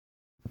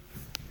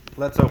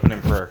Let's open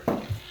in prayer.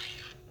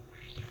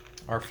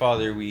 Our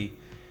Father, we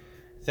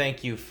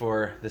thank you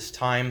for this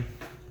time.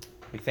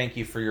 We thank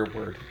you for your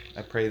word.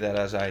 I pray that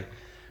as I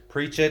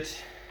preach it,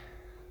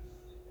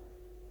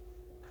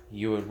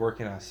 you would work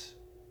in us.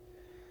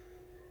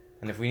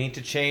 And if we need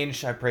to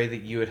change, I pray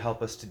that you would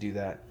help us to do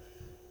that.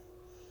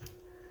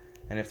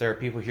 And if there are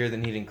people here that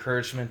need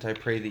encouragement, I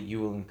pray that you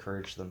will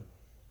encourage them.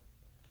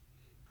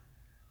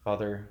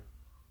 Father,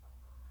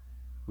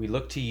 we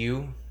look to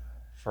you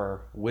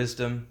for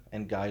wisdom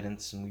and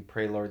guidance, and we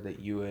pray, Lord, that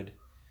you would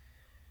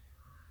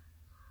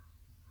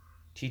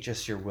teach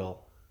us your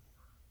will.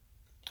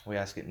 We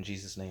ask it in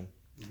Jesus' name.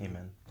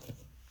 Amen.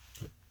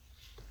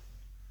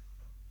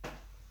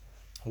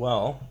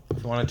 Well,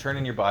 if you want to turn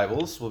in your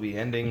Bibles, we'll be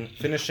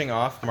finishing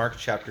off Mark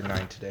chapter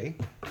 9 today.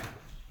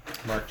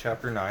 Mark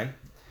chapter 9.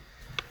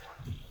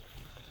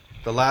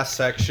 The last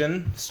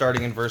section,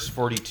 starting in verse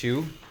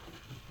 42.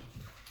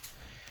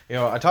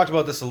 I talked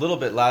about this a little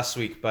bit last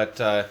week, but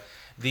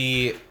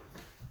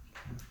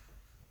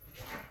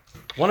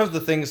one of the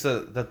things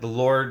that the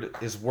Lord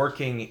is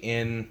working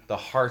in the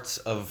hearts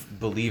of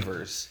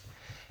believers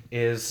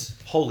is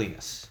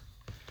holiness.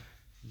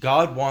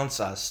 God wants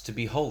us to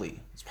be holy.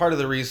 It's part of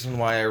the reason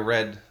why I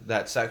read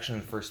that section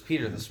in 1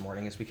 Peter this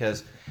morning, is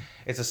because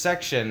it's a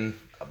section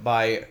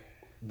by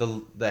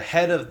the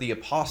head of the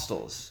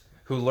apostles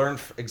who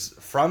learned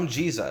from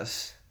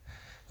Jesus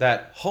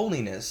that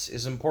holiness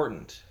is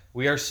important.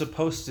 We are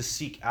supposed to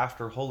seek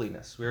after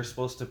holiness. We are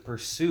supposed to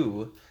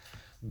pursue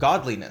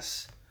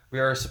godliness. We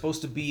are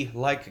supposed to be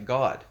like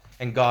God,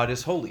 and God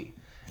is holy.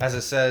 As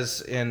it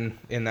says in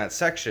that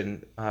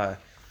section,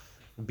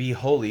 be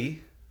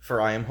holy,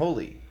 for I am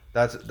holy.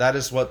 That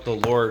is what the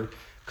Lord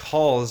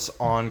calls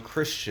on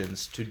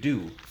Christians to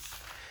do.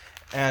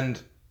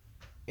 And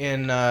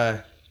in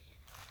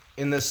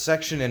this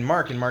section in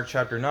Mark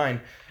chapter 9,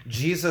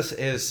 Jesus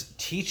is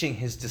teaching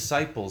his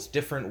disciples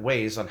different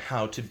ways on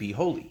how to be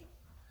holy.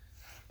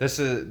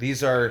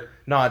 These are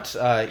not,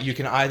 you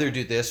can either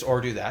do this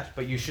or do that,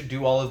 but you should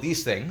do all of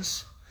these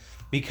things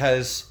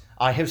because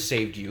I have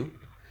saved you,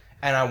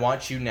 and I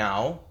want you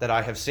now that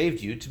I have saved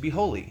you to be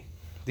holy.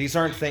 These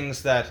aren't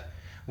things that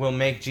will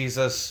make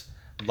Jesus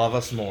love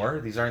us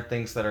more. These aren't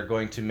things that are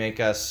going to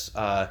make us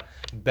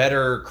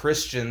better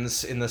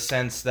Christians in the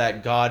sense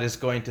that God is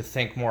going to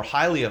think more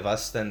highly of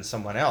us than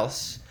someone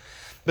else.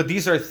 But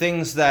these are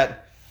things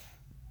that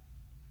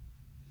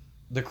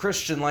the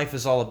Christian life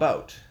is all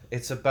about.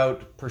 It's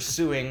about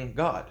pursuing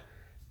God.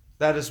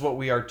 That is what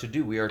we are to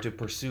do. We are to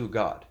pursue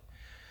God.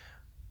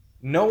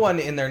 No one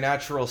in their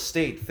natural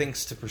state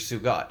thinks to pursue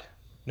God.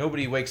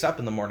 Nobody wakes up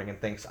in the morning and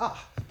thinks,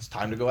 it's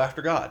time to go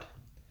after God.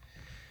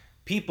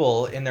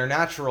 People in their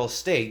natural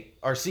state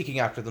are seeking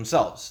after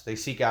themselves. They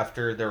seek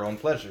after their own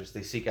pleasures.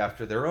 They seek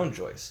after their own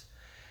joys.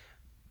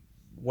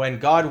 When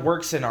God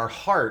works in our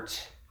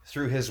heart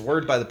through his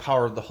word by the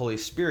power of the Holy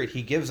Spirit,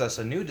 he gives us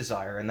a new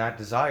desire, and that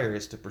desire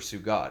is to pursue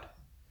God.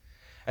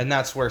 And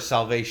that's where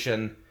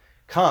salvation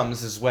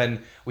comes, is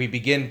when we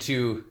begin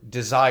to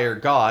desire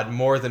God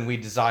more than we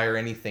desire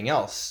anything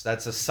else.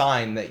 That's a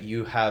sign that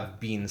you have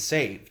been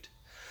saved.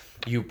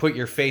 You put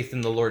your faith in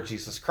the Lord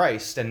Jesus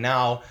Christ, and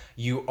now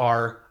you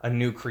are a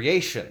new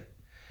creation.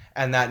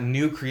 And that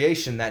new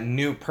creation, that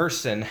new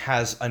person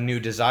has a new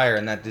desire,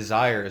 and that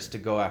desire is to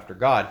go after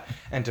God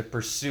and to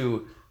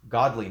pursue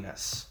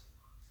godliness.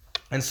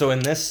 And so in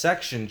this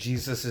section,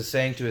 Jesus is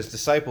saying to his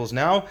disciples,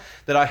 now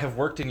that I have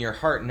worked in your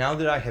heart, now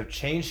that I have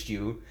changed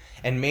you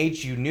and made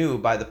you new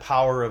by the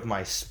power of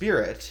my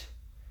Spirit,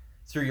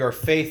 through your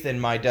faith in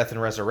my death and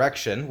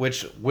resurrection,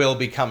 which will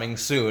be coming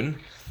soon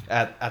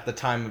at the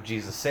time of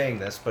Jesus saying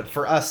this. But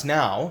for us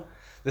now,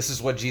 this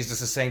is what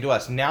Jesus is saying to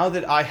us. Now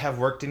that I have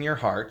worked in your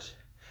heart,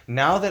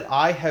 now that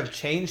I have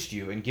changed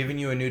you and given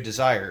you a new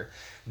desire,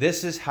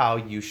 this is how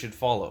you should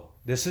follow.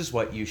 This is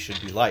what you should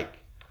be like.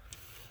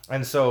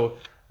 And so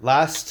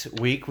last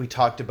week, we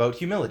talked about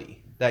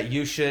humility, that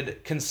you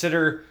should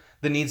consider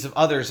the needs of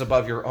others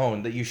above your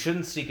own, that you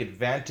shouldn't seek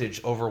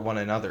advantage over one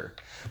another,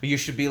 but you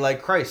should be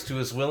like Christ, who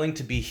is willing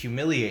to be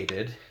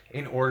humiliated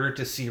in order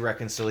to see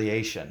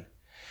reconciliation.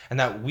 And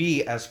that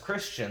we as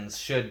Christians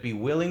should be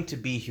willing to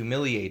be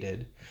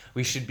humiliated.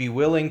 We should be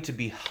willing to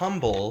be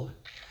humble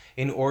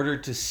in order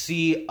to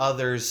see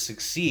others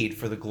succeed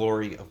for the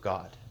glory of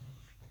God.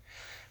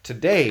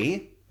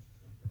 Today,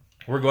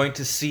 we're going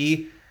to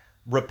see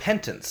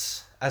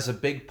repentance as a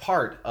big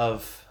part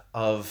of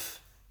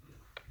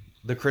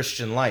the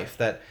Christian life,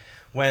 that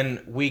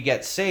when we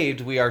get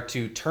saved, we are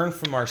to turn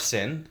from our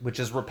sin, which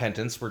is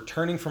repentance. We're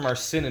turning from our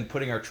sin and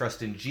putting our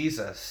trust in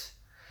Jesus.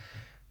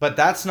 But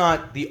that's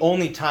not the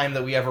only time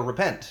that we ever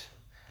repent.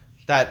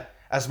 That,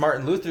 as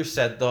Martin Luther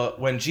said,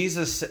 when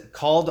Jesus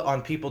called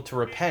on people to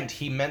repent,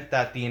 he meant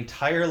that the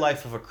entire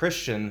life of a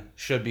Christian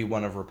should be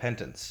one of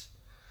repentance.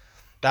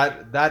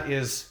 That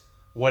is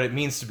what it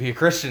means to be a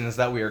Christian, is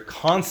that we are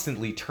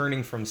constantly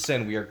turning from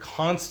sin. We are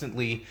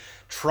constantly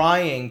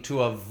trying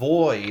to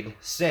avoid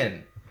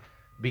sin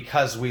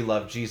because we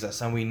love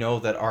Jesus, and we know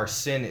that our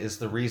sin is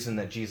the reason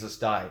that Jesus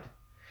died.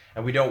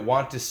 And we don't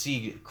want to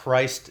see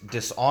Christ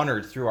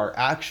dishonored through our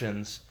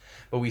actions,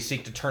 but we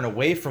seek to turn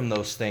away from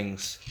those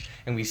things,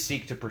 and we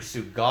seek to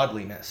pursue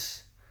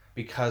godliness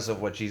because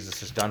of what Jesus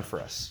has done for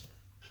us.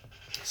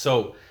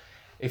 So,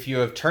 if you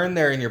have turned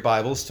there in your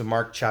Bibles to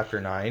Mark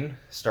chapter 9,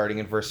 starting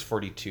in verse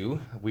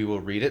 42, we will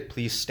read it.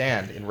 Please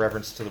stand in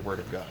reverence to the Word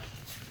of God.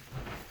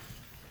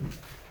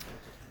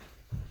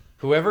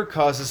 Whoever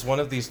causes one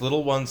of these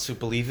little ones who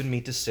believe in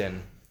me to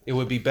sin, it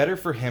would be better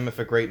for him if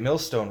a great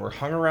millstone were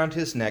hung around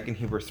his neck and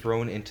he were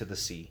thrown into the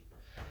sea.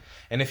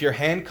 And if your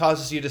hand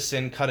causes you to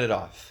sin, cut it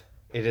off.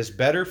 It is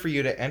better for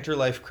you to enter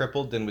life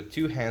crippled than with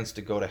 2 hands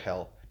to go to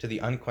hell, to the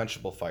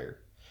unquenchable fire.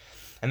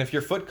 And if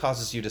your foot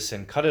causes you to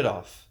sin, cut it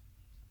off.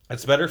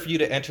 It's better for you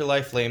to enter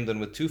life lame than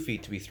with 2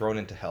 feet to be thrown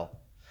into hell.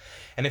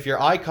 And if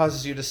your eye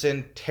causes you to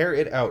sin, tear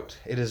it out.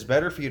 It is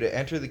better for you to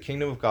enter the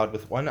kingdom of God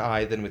with 1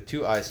 eye than with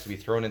 2 eyes to be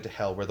thrown into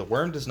hell, where the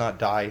worm does not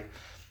die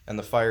and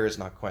the fire is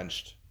not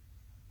quenched.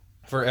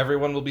 For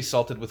everyone will be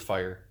salted with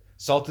fire.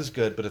 Salt is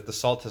good, but if the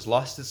salt has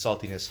lost its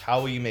saltiness, how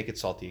will you make it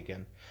salty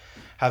again?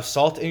 Have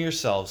salt in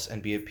yourselves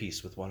and be at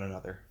peace with one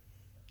another.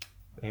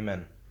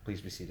 Amen.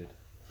 Please be seated.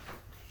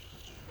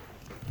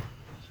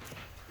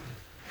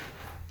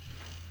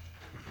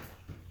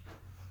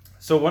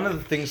 So one of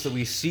the things that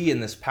we see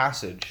in this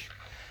passage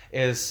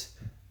is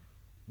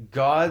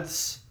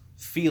God's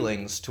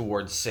feelings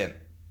towards sin.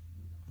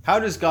 How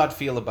does God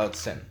feel about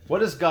sin? What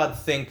does God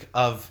think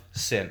of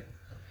sin?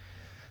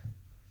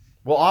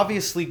 Well,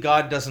 obviously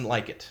God doesn't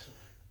like it,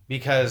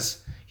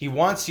 because he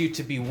wants you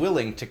to be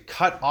willing to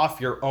cut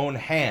off your own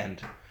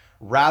hand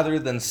rather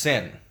than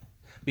sin,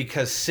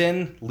 because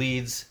sin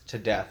leads to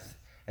death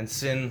and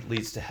sin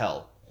leads to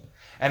hell.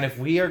 And if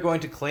we are going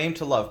to claim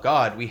to love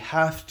God, we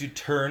have to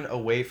turn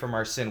away from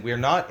our sin. We are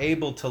not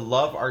able to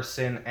love our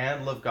sin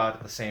and love God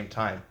at the same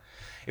time.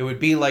 It would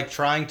be like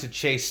trying to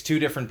chase 2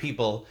 different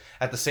people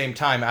at the same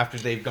time after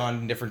they've gone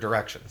in different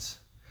directions.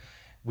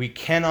 We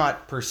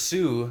cannot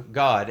pursue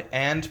God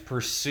and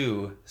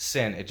pursue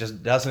sin. It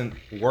just doesn't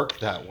work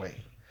that way.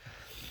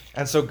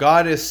 And so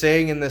God is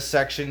saying in this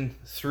section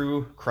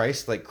through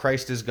Christ, like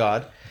Christ is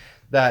God,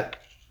 that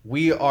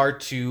we are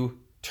to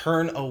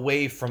turn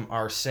away from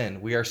our sin.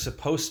 We are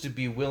supposed to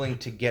be willing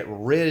to get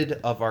rid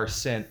of our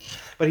sin.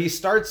 But he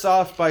starts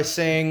off by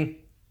saying,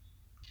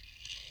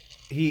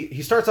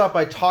 he starts off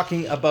by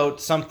talking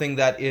about something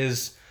that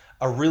is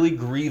a really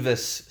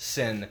grievous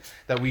sin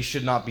that we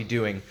should not be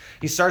doing.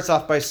 He starts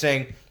off by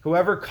saying,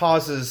 whoever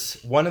causes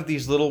one of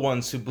these little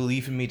ones who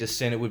believe in me to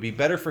sin, it would be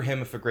better for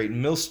him if a great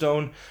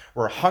millstone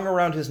were hung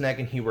around his neck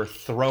and he were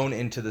thrown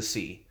into the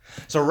sea.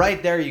 So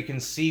right there you can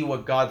see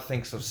what God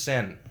thinks of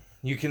sin.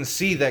 You can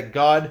see that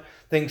God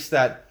thinks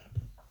that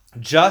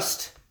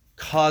just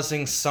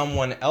causing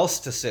someone else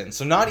to sin,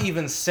 so not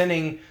even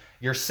sinning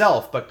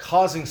yourself, but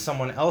causing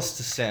someone else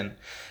to sin,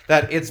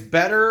 that it's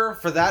better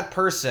for that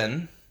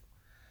person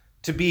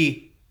to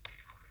be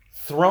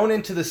thrown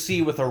into the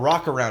sea with a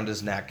rock around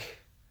his neck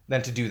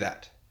than to do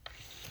that.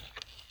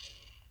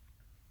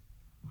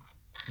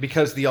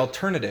 Because the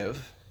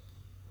alternative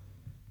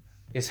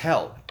is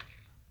hell.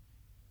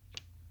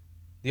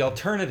 The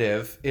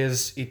alternative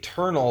is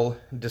eternal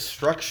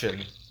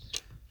destruction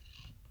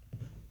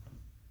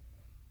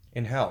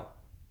in hell.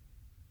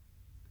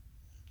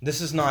 This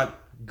is not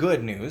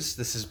good news.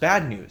 This is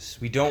bad news.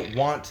 We don't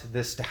want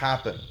this to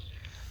happen.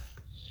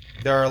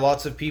 There are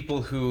lots of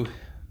people who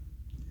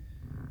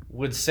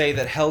would say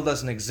that hell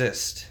doesn't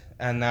exist,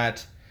 and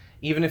that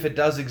even if it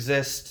does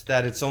exist,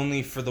 that it's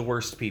only for the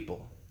worst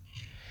people.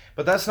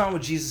 But that's not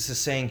what Jesus is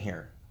saying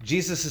here.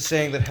 Jesus is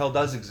saying that hell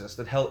does exist,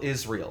 that hell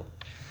is real.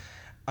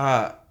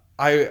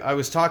 I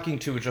was talking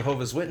to a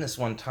Jehovah's Witness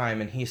one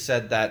time, and he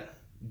said that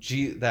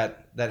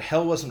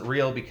hell wasn't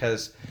real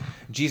because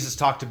Jesus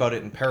talked about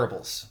it in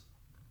parables,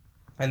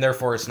 and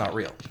therefore it's not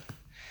real.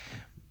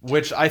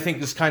 Which I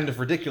think is kind of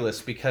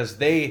ridiculous, because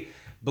they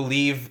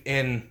believe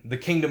in the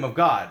kingdom of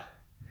God.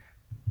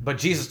 But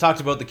Jesus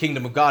talked about the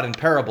kingdom of God in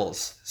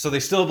parables. So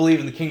they still believe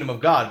in the kingdom of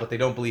God, but they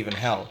don't believe in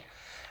hell.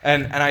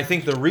 And I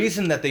think the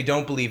reason that they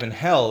don't believe in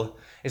hell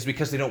is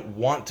because they don't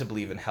want to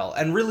believe in hell.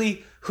 And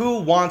really, who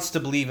wants to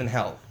believe in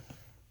hell?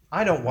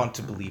 I don't want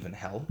to believe in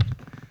hell.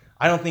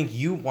 I don't think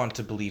you want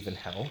to believe in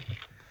hell.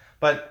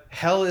 But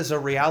hell is a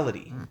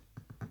reality.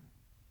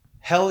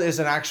 Hell is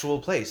an actual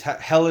place.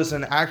 Hell is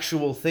an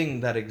actual thing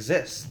that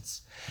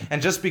exists.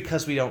 And just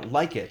because we don't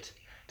like it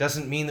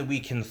doesn't mean that we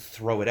can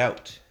throw it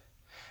out.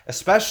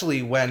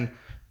 Especially when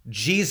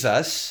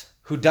Jesus,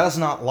 who does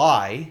not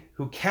lie,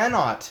 who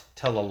cannot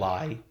tell a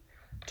lie,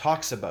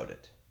 talks about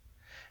it.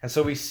 And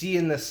so we see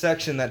in this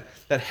section that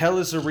hell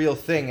is a real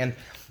thing.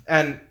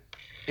 And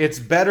it's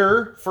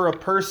better for a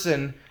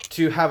person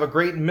to have a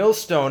great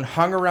millstone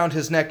hung around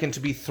his neck and to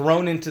be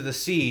thrown into the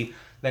sea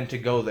than to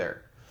go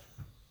there.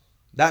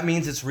 That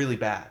means it's really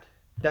bad.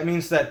 That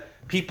means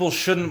that people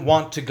shouldn't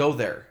want to go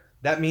there.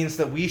 That means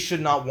that we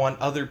should not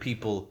want other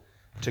people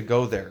to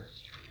go there.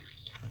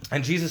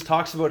 And Jesus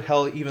talks about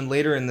hell even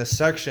later in this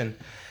section.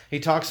 He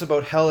talks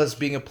about hell as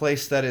being a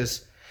place that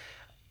is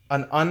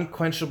an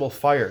unquenchable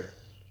fire.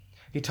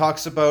 He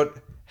talks about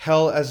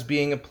hell as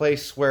being a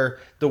place where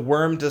the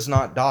worm does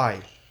not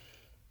die.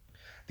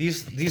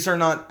 These are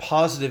not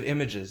positive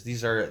images.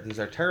 These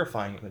are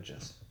terrifying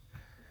images.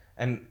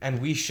 And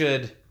we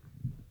should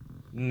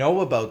know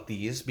about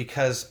these,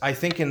 because I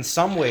think in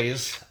some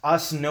ways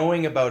us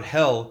knowing about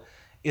hell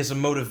is a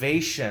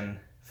motivation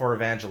for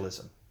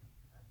evangelism.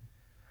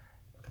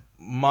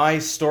 My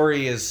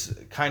story is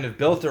kind of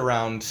built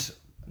around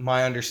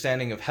my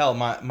understanding of hell.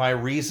 My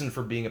reason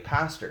for being a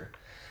pastor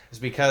is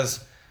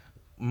because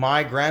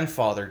my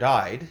grandfather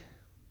died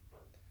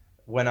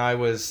when I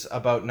was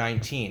about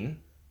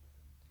 19,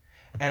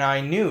 and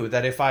I knew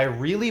that if I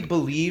really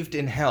believed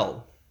in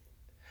hell,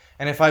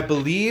 and if I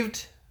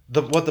believed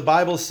what the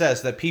Bible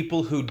says, that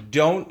people who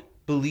don't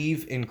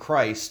believe in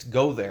Christ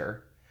go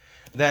there,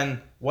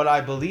 then what I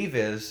believe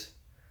is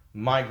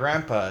my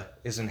grandpa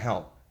is in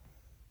hell.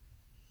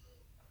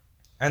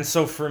 And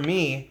so for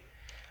me,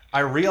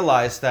 I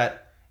realized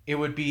that it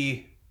would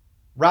be,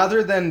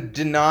 rather than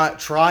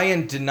try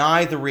and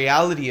deny the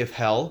reality of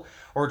hell,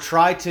 or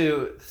try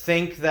to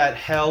think that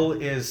hell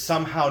is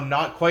somehow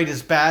not quite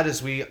as bad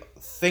as we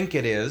think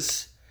it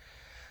is,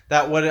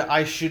 that what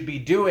I should be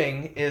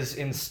doing is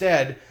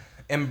instead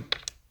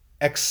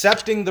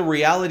accepting the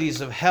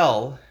realities of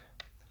hell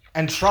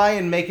and try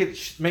and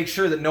make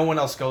sure that no one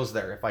else goes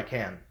there if I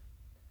can.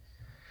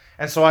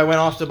 And so I went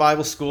off to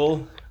Bible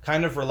school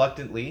kind of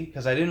reluctantly,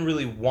 because I didn't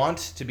really want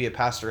to be a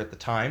pastor at the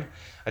time.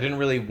 I didn't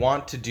really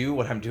want to do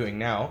what I'm doing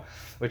now,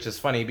 which is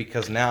funny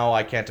because now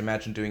I can't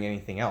imagine doing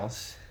anything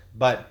else.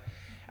 But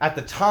at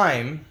the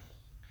time,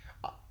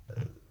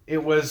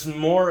 it was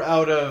more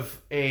out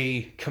of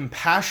a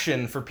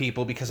compassion for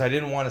people, because I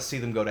didn't want to see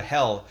them go to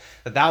hell,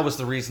 that was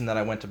the reason that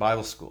I went to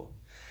Bible school.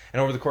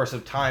 And over the course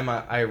of time,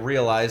 I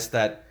realized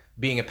that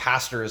being a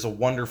pastor is a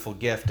wonderful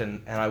gift,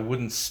 and I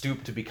wouldn't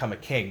stoop to become a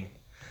king.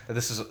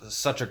 This is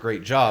such a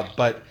great job.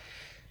 But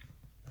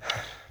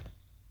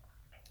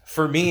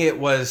for me, it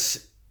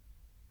was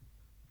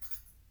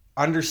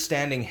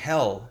understanding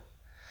hell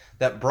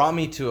that brought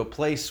me to a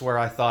place where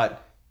I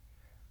thought,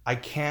 I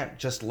can't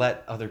just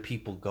let other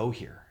people go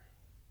here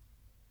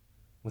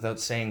without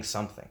saying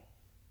something.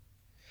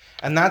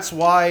 And that's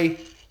why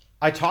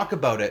I talk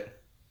about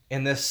it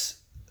in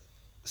this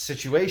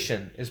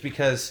situation, is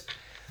because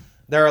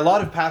there are a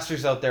lot of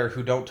pastors out there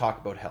who don't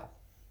talk about hell.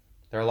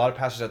 There are a lot of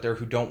pastors out there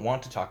who don't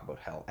want to talk about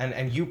hell.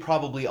 And you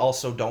probably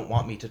also don't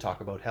want me to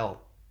talk about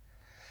hell.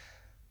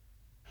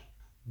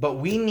 But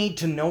we need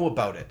to know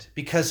about it,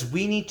 because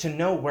we need to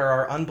know where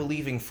our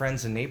unbelieving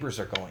friends and neighbors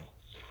are going.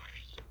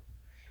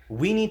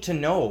 We need to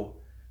know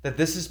that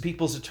this is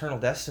people's eternal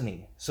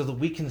destiny, so that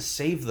we can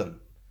save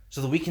them, so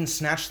that we can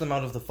snatch them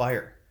out of the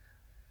fire,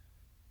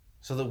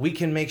 so that we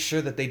can make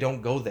sure that they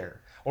don't go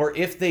there. Or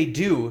if they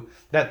do,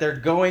 that they're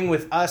going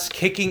with us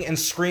kicking and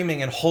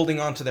screaming and holding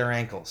on to their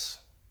ankles.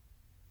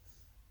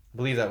 I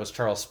believe that was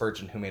Charles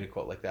Spurgeon who made a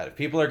quote like that. If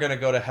people are going to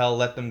go to hell,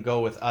 let them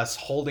go with us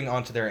holding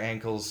onto their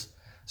ankles,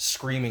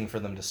 screaming for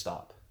them to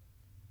stop.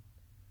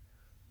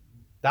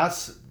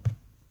 That's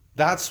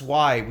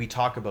why we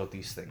talk about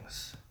these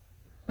things.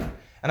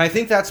 And I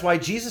think that's why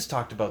Jesus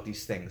talked about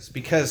these things,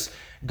 because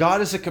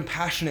God is a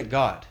compassionate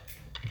God.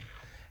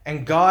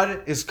 And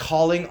God is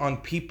calling on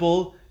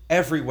people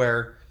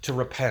everywhere to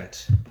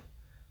repent.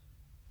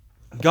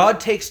 God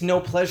takes no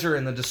pleasure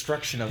in the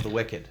destruction of the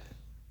wicked.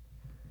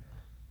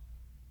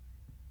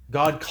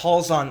 God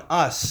calls on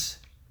us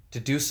to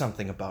do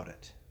something about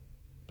it.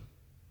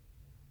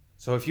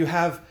 So if you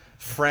have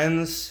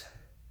friends,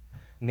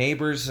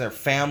 neighbors, or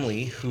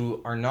family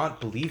who are not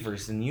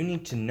believers, then you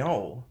need to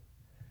know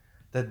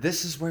that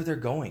this is where they're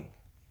going.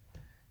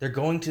 They're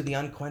going to the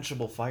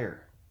unquenchable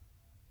fire.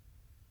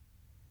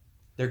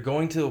 They're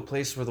going to a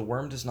place where the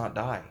worm does not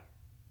die.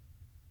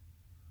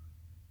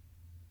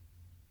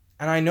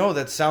 And I know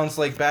that sounds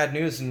like bad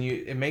news, and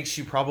it makes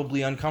you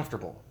probably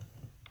uncomfortable.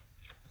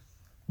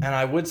 And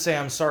I would say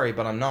I'm sorry,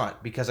 but I'm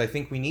not, because I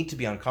think we need to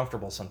be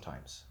uncomfortable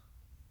sometimes.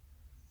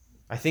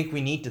 I think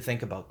we need to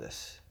think about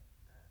this.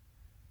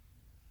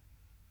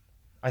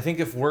 I think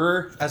if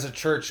we're, as a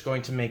church,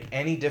 going to make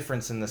any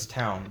difference in this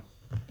town,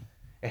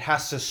 it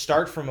has to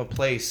start from a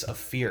place of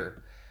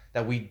fear,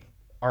 that we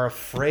are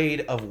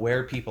afraid of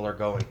where people are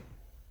going,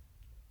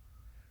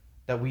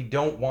 that we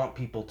don't want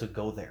people to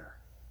go there.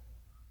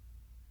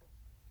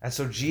 And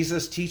so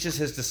Jesus teaches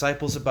his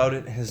disciples about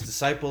it, and his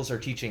disciples are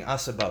teaching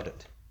us about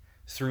it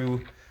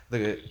through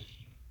the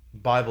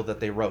Bible that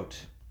they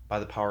wrote by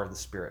the power of the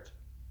Spirit.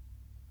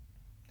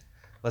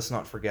 Let's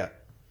not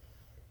forget.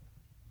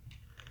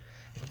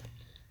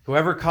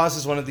 Whoever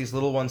causes one of these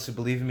little ones who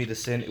believe in me to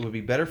sin, it would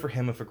be better for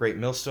him if a great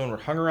millstone were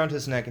hung around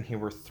his neck and he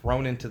were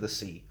thrown into the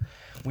sea.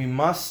 We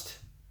must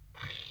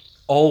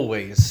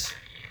always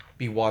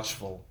be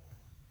watchful.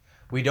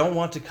 We don't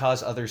want to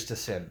cause others to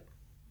sin.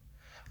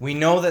 We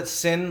know that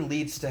sin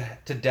leads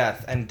to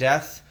death, and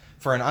death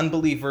for an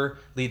unbeliever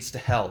leads to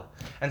hell.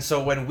 And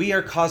so when we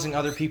are causing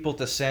other people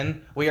to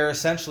sin, we are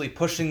essentially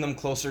pushing them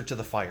closer to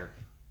the fire.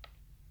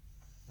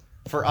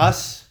 For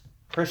us,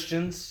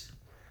 Christians,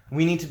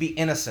 we need to be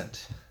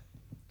innocent.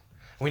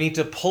 We need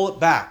to pull it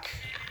back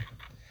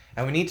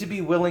And we need to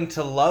be willing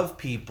to love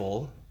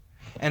people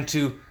and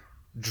to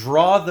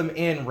draw them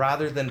in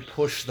rather than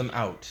push them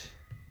out.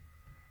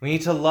 We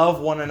need to love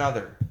one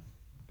another.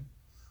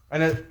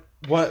 And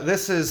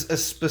this is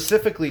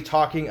specifically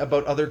talking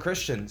about other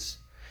Christians.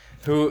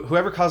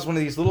 Whoever caused one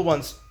of these little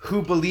ones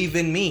who believe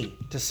in me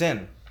to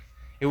sin.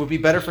 It would be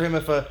better for him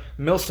if a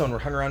millstone were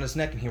hung around his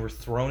neck and he were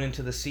thrown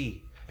into the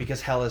sea,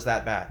 because hell is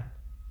that bad.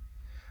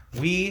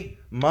 We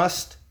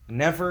must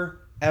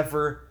never,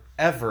 ever,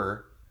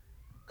 ever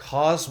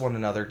cause one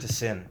another to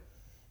sin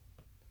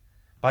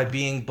by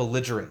being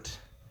belligerent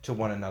to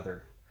one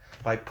another,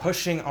 by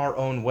pushing our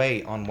own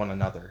way on one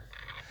another,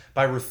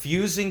 by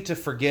refusing to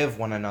forgive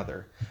one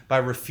another, by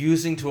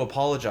refusing to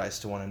apologize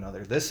to one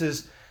another. This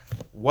is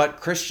what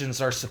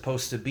Christians are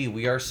supposed to be.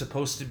 We are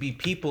supposed to be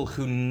people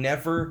who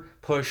never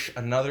push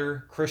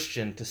another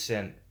Christian to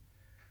sin.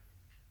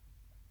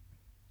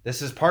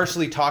 This is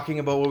partially talking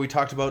about what we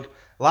talked about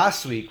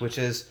last week, which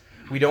is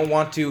we don't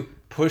want to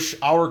push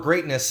our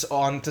greatness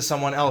onto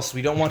someone else.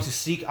 We don't want to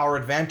seek our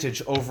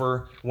advantage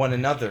over one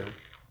another.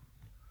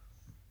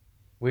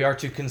 We are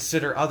to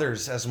consider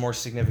others as more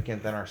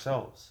significant than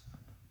ourselves.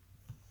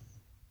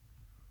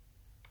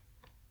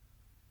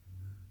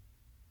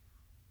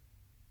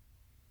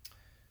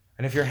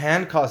 And if your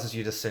hand causes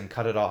you to sin,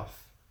 cut it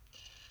off.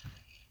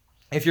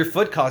 If your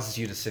foot causes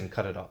you to sin,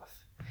 cut it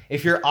off.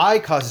 If your eye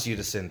causes you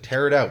to sin,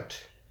 tear it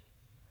out.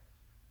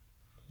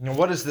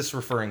 What is this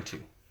referring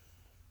to?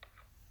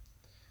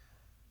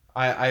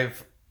 I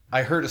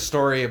heard a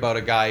story about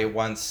a guy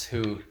once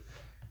who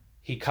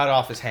he cut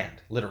off his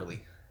hand,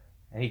 literally.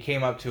 And he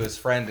came up to his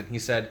friend and he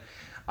said,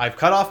 I've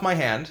cut off my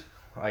hand.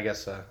 I've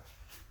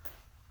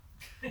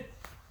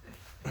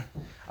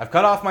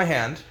cut off my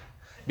hand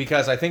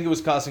because I think it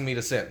was causing me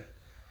to sin.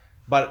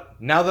 But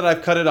now that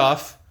I've cut it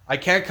off, I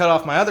can't cut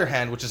off my other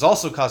hand, which is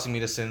also causing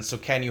me to sin, so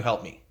can you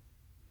help me?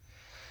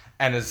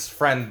 And his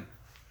friend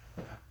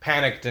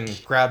panicked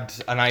and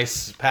grabbed an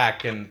ice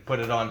pack and put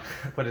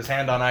his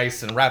hand on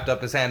ice and wrapped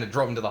up his hand and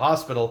drove him to the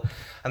hospital.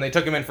 And they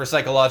took him in for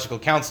psychological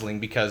counseling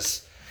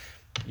because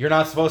you're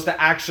not supposed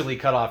to actually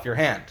cut off your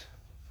hand.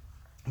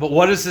 But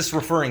what is this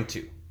referring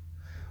to?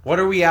 What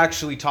are we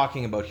actually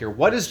talking about here?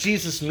 What does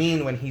Jesus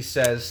mean when he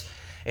says,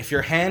 if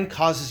your hand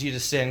causes you to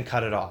sin,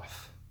 cut it off?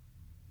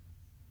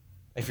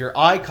 If your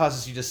eye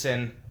causes you to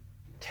sin,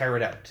 tear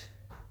it out.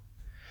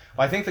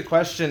 Well, I think the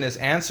question is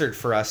answered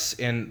for us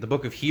in the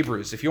book of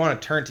Hebrews. If you want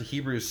to turn to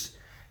Hebrews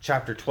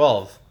chapter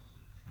 12,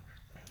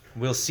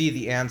 we'll see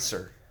the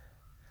answer.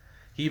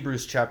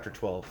 Hebrews chapter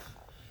 12.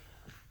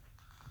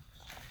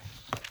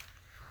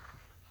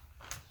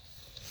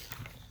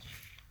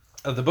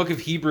 The book of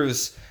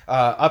Hebrews,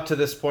 up to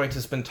this point,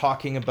 has been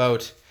talking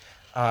about,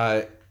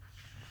 right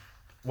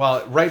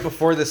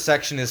before this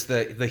section is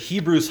the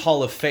Hebrews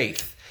Hall of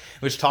Faith,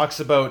 which talks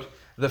about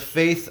the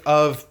faith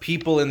of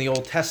people in the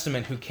Old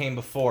Testament who came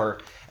before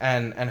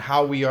and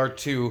how we are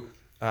to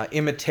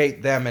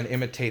imitate them and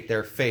imitate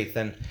their faith.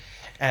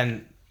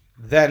 And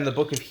then the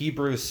book of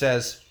Hebrews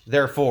says,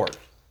 therefore.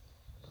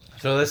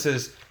 So this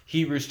is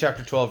Hebrews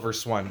chapter 12,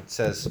 verse 1. It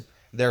says,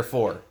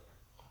 therefore,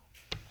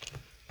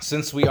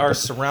 since we are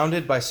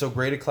surrounded by so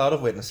great a cloud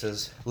of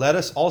witnesses, let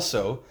us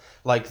also,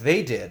 like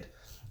they did,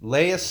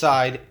 lay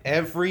aside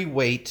every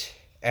weight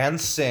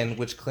and sin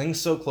which clings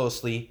so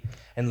closely,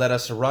 and let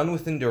us run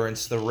with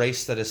endurance the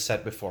race that is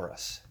set before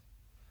us.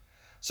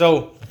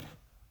 So,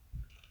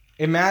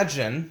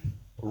 imagine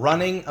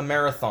running a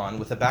marathon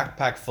with a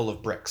backpack full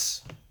of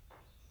bricks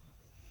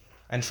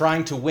and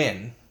trying to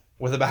win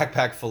with a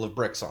backpack full of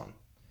bricks on.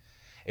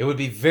 It would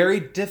be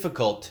very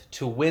difficult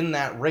to win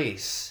that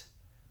race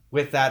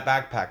with that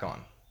backpack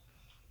on.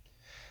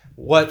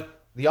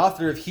 What the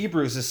author of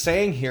Hebrews is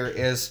saying here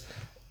is,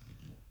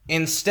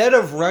 instead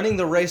of running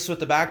the race with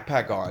the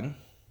backpack on,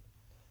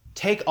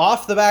 take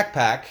off the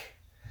backpack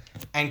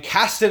and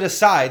cast it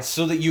aside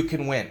so that you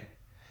can win.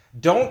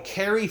 Don't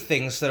carry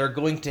things that are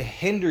going to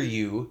hinder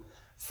you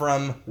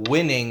from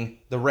winning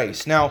the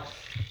race. Now,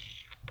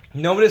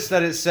 notice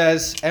that it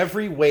says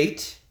every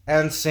weight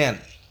and sin.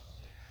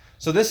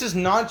 So this is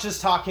not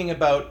just talking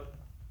about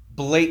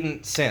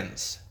blatant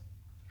sins.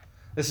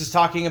 This is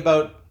talking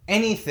about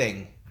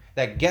anything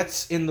that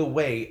gets in the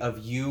way of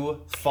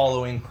you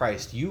following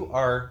Christ. You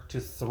are to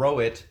throw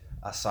it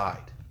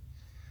aside.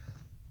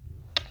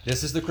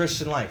 This is the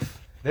Christian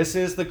life. This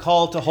is the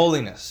call to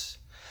holiness.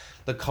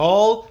 The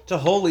call to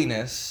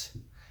holiness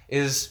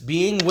is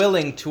being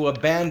willing to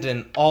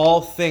abandon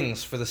all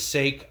things for the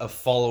sake of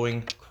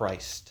following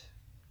Christ.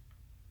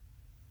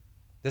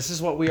 This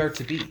is what we are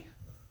to be.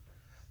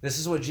 This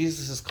is what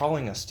Jesus is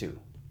calling us to.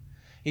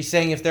 He's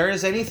saying, if there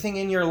is anything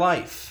in your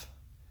life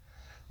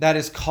that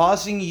is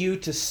causing you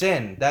to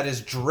sin, that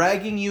is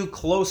dragging you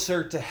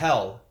closer to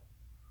hell,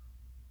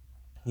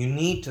 you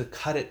need to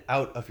cut it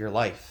out of your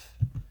life.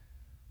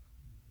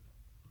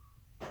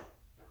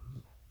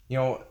 You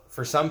know,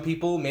 for some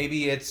people,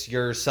 maybe it's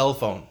your cell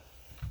phone.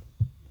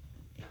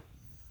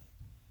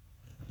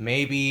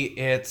 Maybe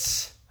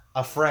it's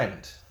a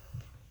friend.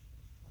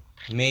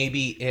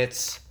 Maybe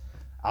it's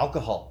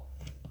alcohol.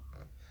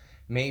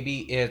 Maybe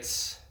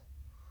it's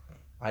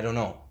I don't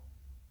know.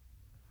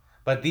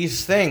 But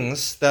these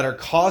things that are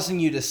causing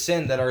you to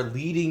sin, that are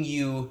leading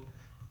you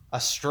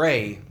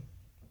astray,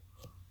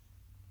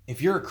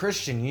 if you're a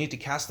Christian, you need to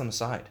cast them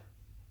aside.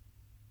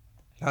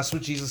 That's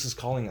what Jesus is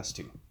calling us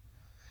to.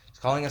 He's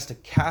calling us to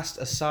cast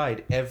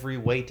aside every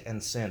weight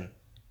and sin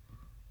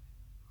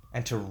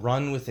and to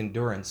run with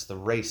endurance the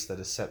race that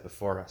is set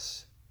before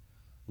us,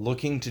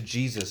 looking to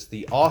Jesus,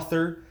 the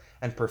author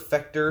and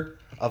perfecter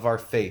of our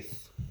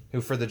faith,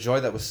 who for the joy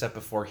that was set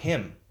before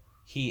him,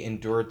 he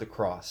endured the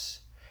cross,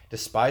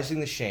 despising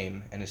the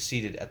shame, and is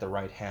seated at the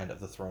right hand of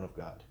the throne of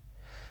God.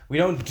 We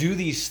don't do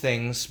these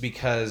things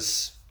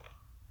because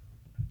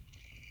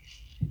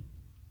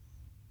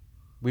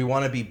we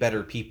want to be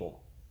better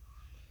people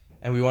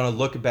and we want to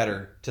look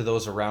better to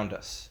those around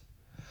us.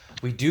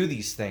 We do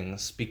these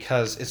things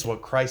because it's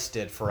what Christ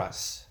did for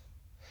us.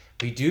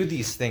 We do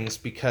these things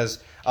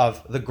because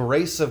of the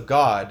grace of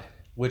God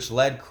which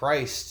led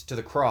Christ to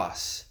the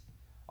cross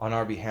on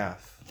our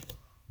behalf.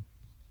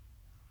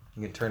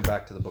 You can turn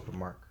back to the book of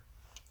Mark.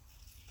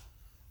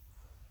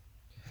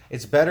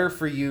 It's better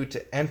for you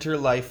to enter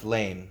life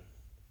lame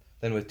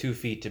than with 2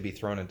 feet to be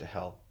thrown into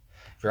hell.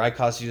 If your eye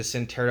causes you to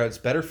sin, tear it out. It's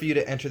better for you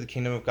to enter the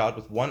kingdom of God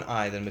with 1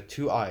 eye than with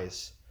 2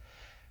 eyes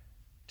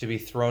to be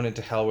thrown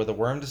into hell, where the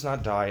worm does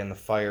not die and the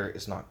fire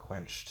is not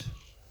quenched.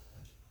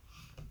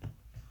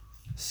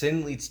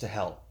 Sin leads to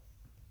hell.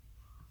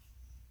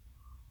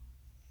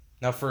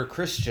 Now, for a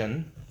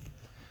Christian,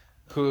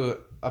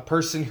 a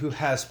person who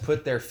has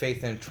put their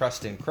faith and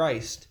trust in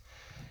Christ,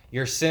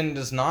 your sin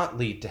does not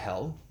lead to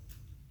hell.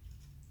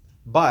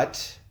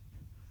 But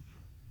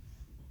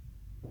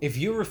if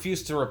you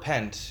refuse to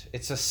repent,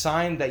 it's a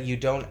sign that you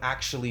don't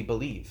actually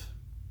believe.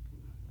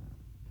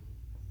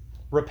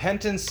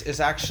 Repentance is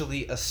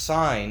actually a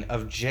sign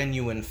of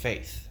genuine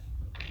faith.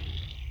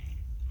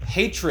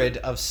 Hatred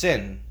of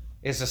sin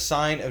is a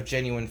sign of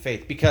genuine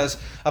faith, because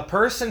a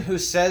person who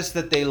says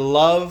that they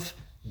love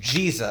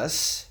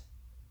Jesus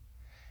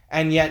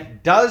and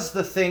yet does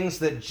the things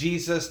that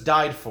Jesus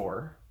died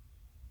for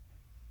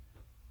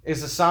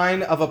is a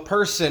sign of a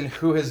person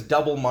who is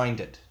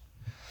double-minded.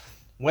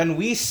 When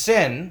we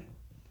sin,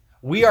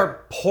 we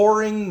are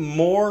pouring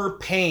more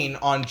pain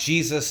on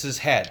Jesus'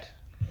 head.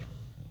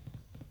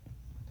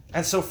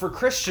 And so for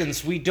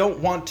Christians, we don't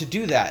want to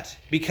do that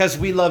because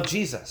we love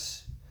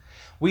Jesus.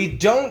 We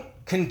don't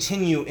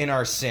continue in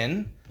our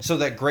sin so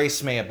that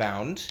grace may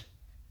abound.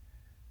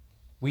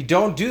 We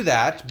don't do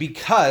that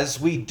because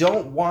we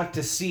don't want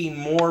to see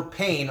more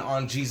pain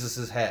on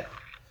Jesus' head.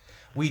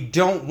 We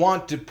don't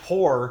want to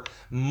pour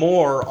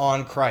more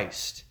on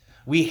Christ.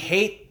 We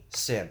hate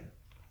sin.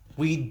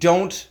 We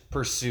don't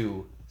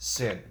pursue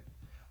sin.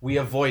 We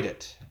avoid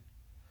it.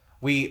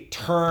 We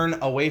turn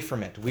away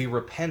from it. We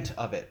repent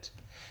of it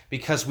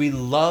because we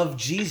love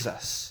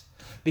Jesus,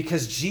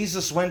 because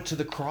Jesus went to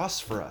the cross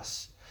for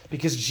us,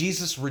 because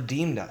Jesus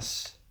redeemed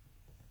us.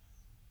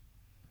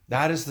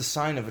 That is the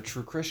sign of a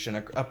true Christian.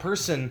 A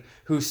person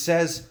who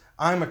says,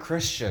 I'm a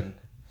Christian,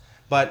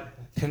 but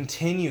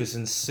continues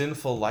in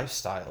sinful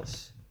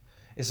lifestyles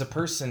is a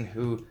person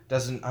who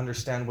doesn't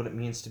understand what it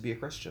means to be a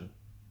Christian.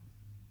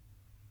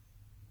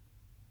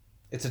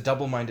 It's a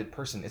double-minded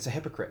person. It's a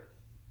hypocrite,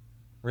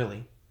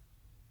 really,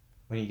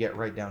 when you get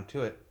right down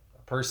to it.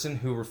 A person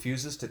who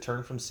refuses to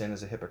turn from sin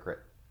is a hypocrite.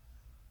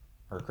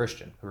 Or a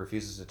Christian who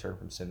refuses to turn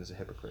from sin is a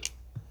hypocrite.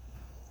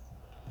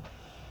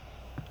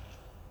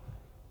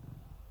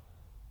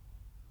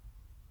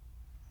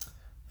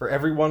 For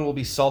everyone will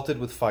be salted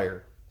with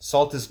fire.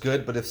 Salt is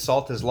good, but if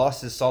salt has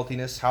lost its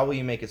saltiness, how will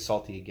you make it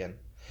salty again?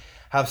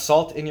 Have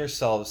salt in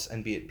yourselves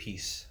and be at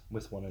peace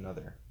with one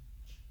another.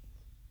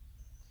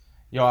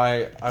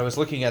 I was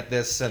looking at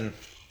this, and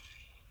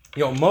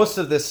most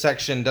of this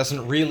section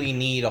doesn't really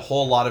need a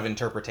whole lot of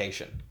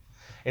interpretation.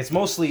 It's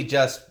mostly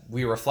just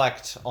we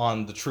reflect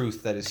on the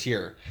truth that is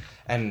here.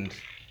 And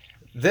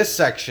this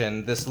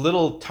section, this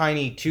little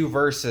tiny 2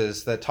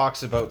 verses that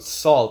talks about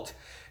salt,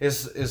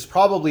 is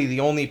probably the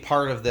only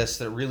part of this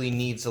that really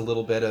needs a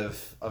little bit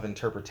of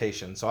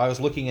interpretation. So I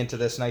was looking into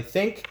this, and I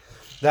think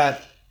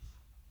that,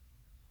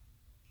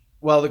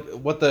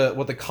 what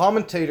the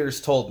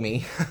commentators told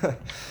me,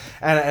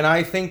 and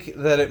I think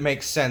that it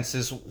makes sense,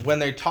 is when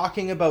they're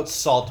talking about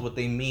salt, what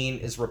they mean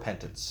is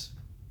repentance.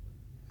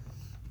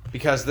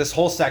 Because this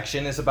whole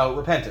section is about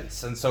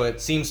repentance, and so it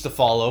seems to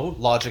follow,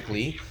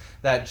 logically,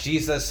 that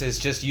Jesus is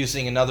just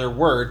using another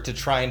word to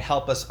try and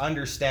help us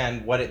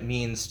understand what it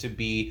means to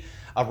be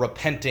a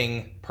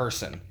repenting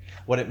person,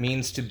 what it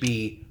means to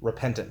be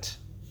repentant.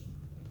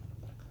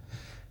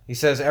 He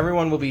says,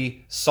 everyone will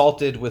be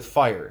salted with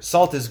fire.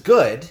 Salt is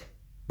good,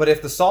 but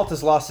if the salt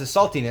has lost its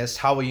saltiness,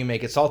 how will you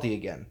make it salty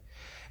again?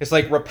 It's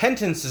like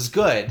repentance is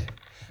good,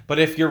 but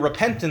if your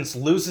repentance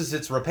loses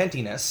its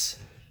repentiness,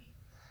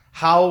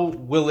 how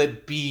will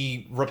it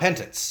be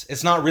repentance?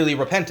 It's not really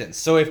repentance.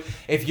 So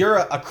if you're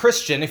a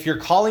Christian, if you're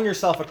calling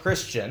yourself a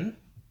Christian,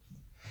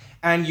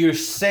 and you're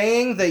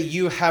saying that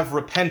you have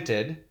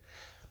repented,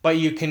 but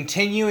you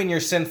continue in your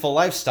sinful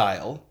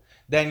lifestyle,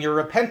 then your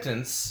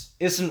repentance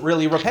isn't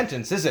really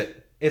repentance, is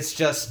it? It's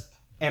just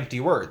empty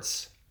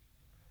words.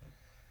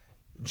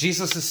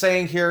 Jesus is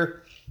saying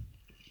here,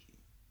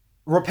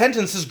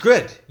 repentance is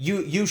good.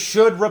 You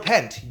should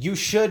repent. You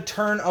should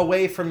turn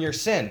away from your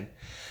sin.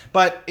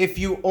 But if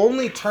you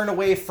only turn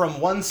away from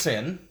one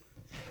sin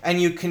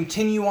and you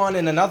continue on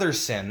in another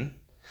sin,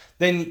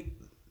 then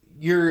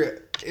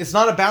it's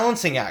not a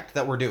balancing act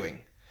that we're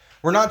doing.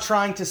 We're not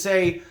trying to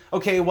say,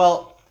 okay,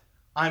 well,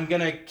 I'm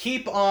going to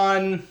keep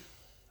on,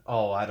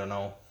 I don't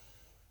know.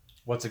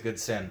 What's a good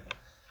sin?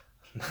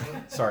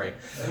 Sorry.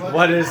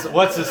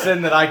 What's a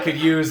sin that I could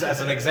use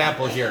as an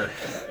example here?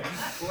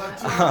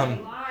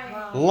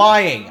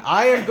 Lying.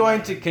 I am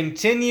going to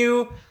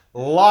continue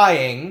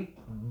lying,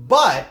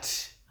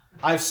 but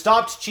I've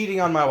stopped cheating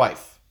on my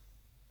wife.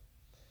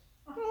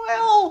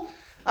 Well,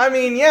 I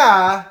mean,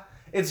 yeah,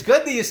 it's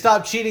good that you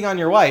stop cheating on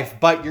your wife,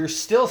 but you're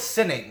still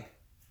sinning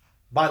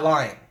by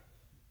lying.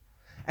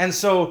 And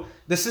so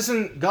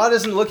God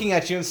isn't looking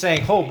at you and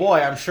saying, oh boy,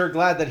 I'm sure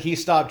glad that he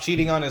stopped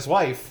cheating on his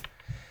wife,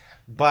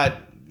 but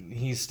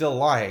he's still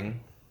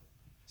lying.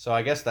 So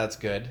I guess that's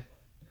good.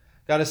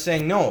 God is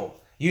saying, no,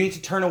 you need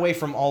to turn away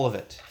from all of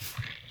it.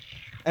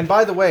 And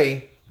by the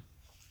way,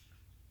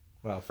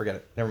 well, forget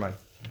it. Never mind.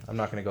 I'm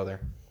not going to go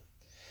there.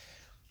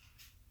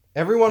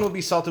 Everyone will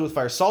be salted with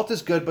fire. Salt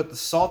is good, but the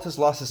salt has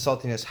lost its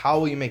saltiness. How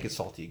will you make it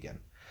salty again?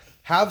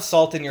 Have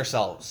salt in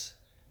yourselves.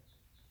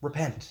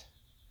 Repent.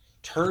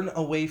 Turn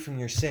away from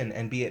your sin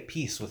and be at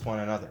peace with one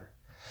another.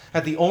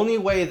 That the only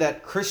way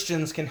that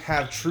Christians can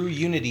have true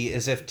unity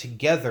is if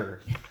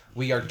together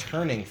we are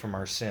turning from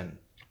our sin.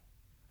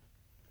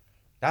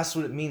 That's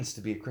what it means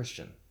to be a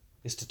Christian,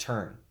 is to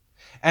turn.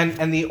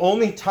 And the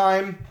only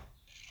time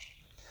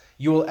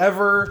you will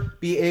ever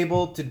be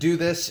able to do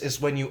this is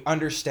when you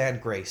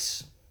understand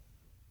grace.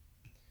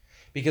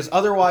 Because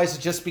otherwise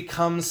it just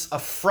becomes a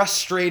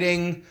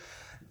frustrating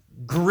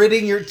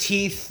gritting your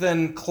teeth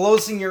and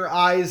closing your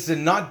eyes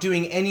and not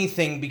doing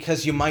anything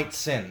because you might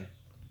sin.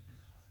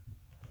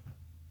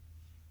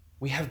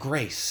 We have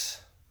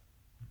grace.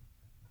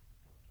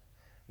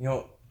 You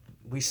know,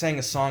 we sang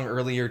a song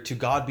earlier, "To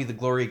God be the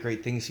glory,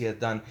 great things he hath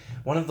done."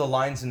 One of the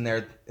lines in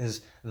there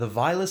is, "The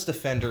vilest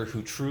offender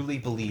who truly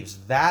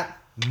believes, that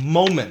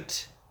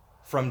moment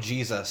from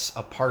Jesus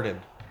a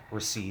pardon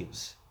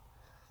receives."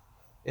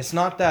 It's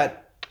not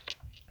that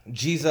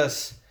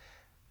Jesus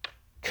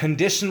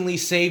conditionally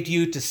saved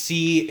you to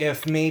see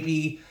if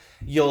maybe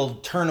you'll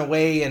turn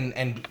away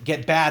and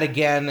get bad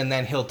again, and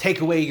then he'll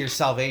take away your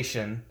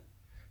salvation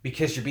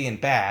because you're being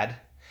bad.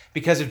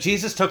 Because if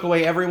Jesus took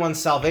away everyone's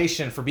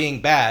salvation for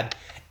being bad,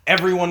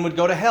 everyone would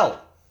go to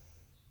hell.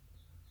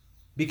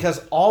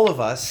 Because all of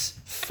us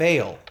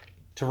fail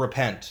to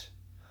repent.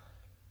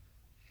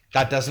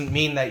 That doesn't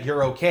mean that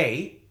you're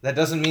okay. That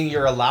doesn't mean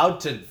you're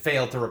allowed to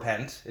fail to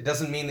repent. It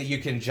doesn't mean that you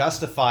can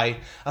justify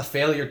a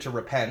failure to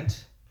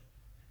repent.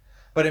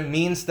 But it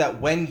means that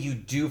when you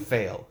do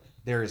fail,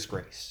 there is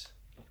grace.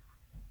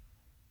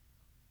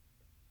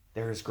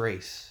 There is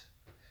grace.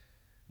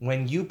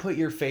 When you put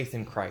your faith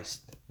in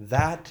Christ,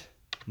 that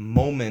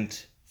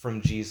moment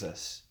from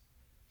Jesus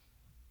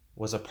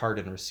was a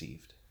pardon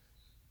received.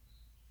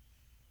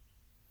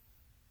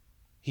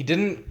 He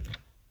didn't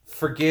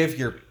forgive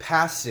your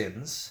past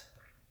sins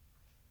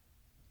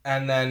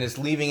and then is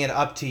leaving it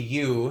up to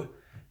you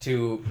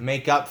to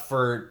make up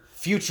for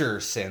future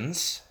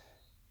sins.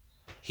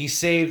 He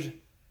saved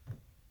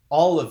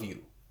all of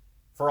you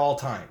for all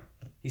time.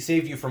 He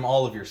saved you from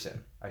all of your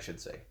sin, I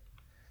should say.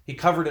 He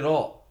covered it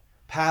all,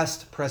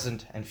 past,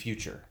 present, and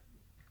future.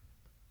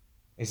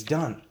 It's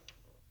done.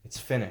 It's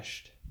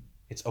finished.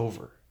 It's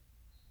over.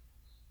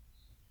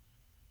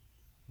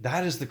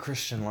 That is the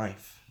Christian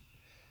life.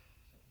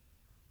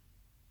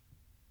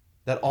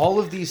 That all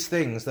of these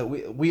things, that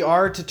we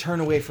are to turn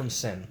away from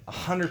sin.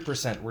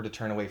 100% we're to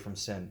turn away from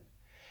sin.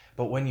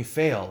 But when you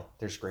fail,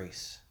 there's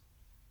grace.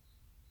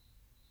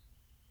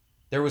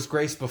 There was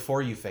grace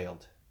before you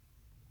failed.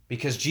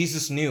 Because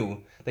Jesus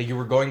knew that you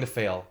were going to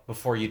fail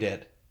before you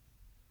did.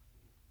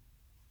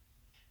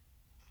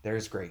 There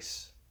is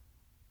grace.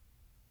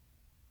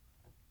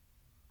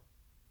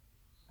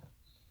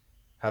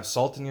 Have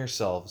salt in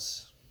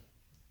yourselves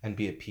and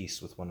be at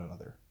peace with one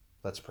another.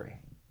 Let's pray.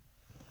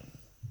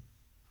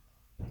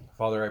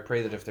 Father, I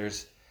pray that if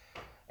there's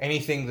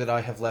anything that I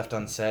have left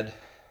unsaid,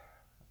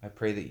 I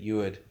pray that you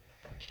would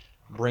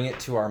bring it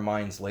to our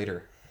minds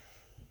later.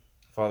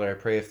 Father, I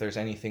pray if there's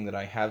anything that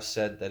I have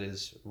said that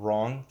is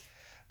wrong,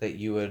 that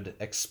you would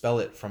expel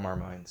it from our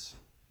minds.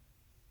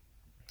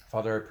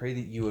 Father, I pray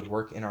that you would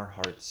work in our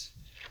hearts.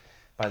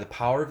 By the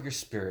power of your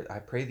Spirit, I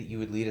pray that you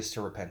would lead us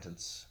to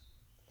repentance.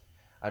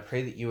 I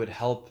pray that you would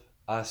help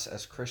us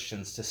as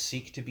Christians to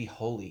seek to be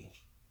holy,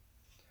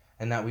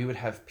 and that we would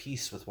have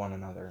peace with one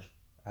another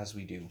as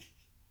we do.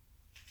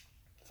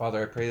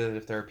 Father, I pray that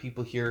if there are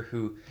people here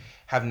who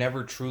have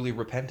never truly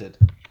repented,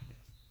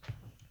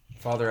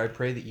 Father, I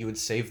pray that you would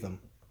save them.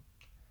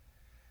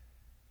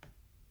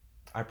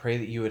 I pray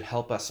that you would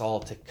help us all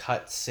to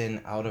cut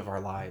sin out of our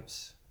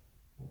lives.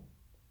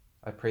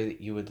 I pray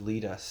that you would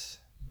lead us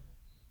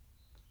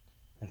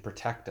and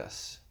protect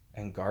us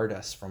and guard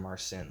us from our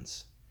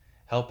sins.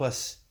 Help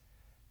us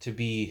to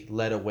be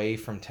led away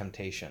from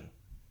temptation.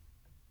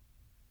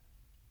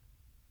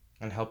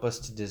 And help us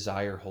to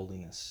desire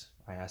holiness.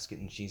 I ask it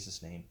in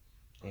Jesus' name.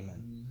 Amen.